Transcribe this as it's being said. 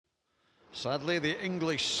Sadly, the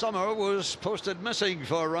English summer was posted missing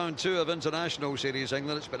for round 2 of International Series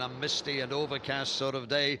England. It's been a misty and overcast sort of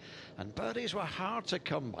day, and birdies were hard to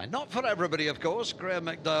come by. Not for everybody, of course. Graham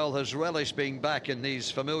McDowell has relished being back in these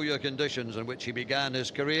familiar conditions in which he began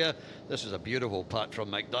his career. This is a beautiful putt from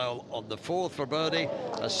McDowell on the 4th for birdie.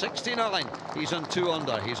 A 69. He's on 2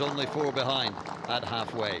 under. He's only 4 behind at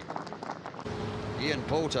halfway. Ian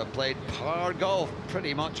Poulter played par golf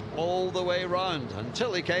pretty much all the way round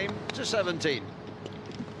until he came to 17.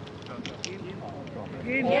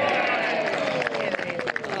 A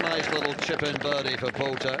nice little chip-in birdie for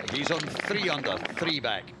Poulter. He's on 3 under, 3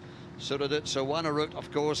 back. So did it. So Wanneroote,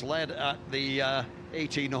 of course, led at the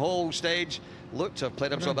 18-hole stage. Looked to have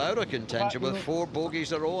played himself out of contention with 4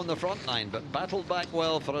 bogeys in a row on the front 9, but battled back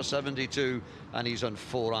well for a 72, and he's on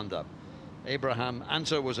 4 under. Abraham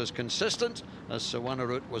Ancer was as consistent as Sir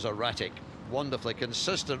Wanneroote was erratic. Wonderfully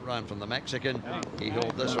consistent round from the Mexican. He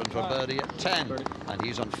held this one for birdie at 10, and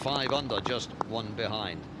he's on 5 under, just 1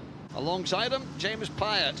 behind. Alongside him, James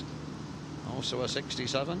Piot, also a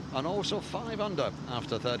 67, and also 5 under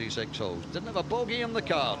after 36 holes. Didn't have a bogey in the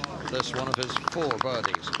card. This one of his 4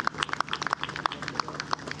 birdies.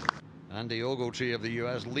 Andy Ogletree of the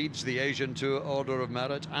US leads the Asian Tour Order of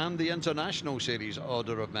Merit and the International Series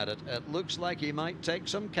Order of Merit. It looks like he might take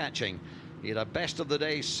some catching. He had a best of the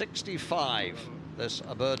day 65. This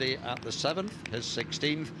a birdie at the 7th, his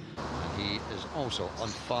 16th, and he is also on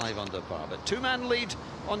 5 under par. But 2-man lead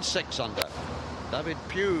on 6 under. David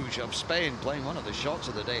Puig of Spain playing one of the shots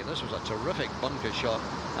of the day. This was a terrific bunker shot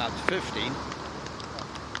at 15.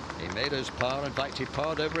 He made his par. In fact, he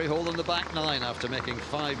parred every hole in the back 9 after making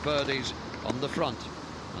 5 birdies on the front.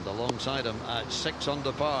 And alongside him at 6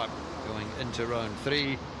 under par going into round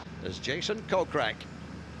 3 is Jason Kokrak.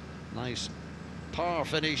 Nice par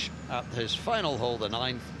finish at his final hole, the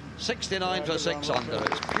 9th. 69 for 6 under.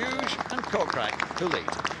 It's Puig and Kokrak who lead.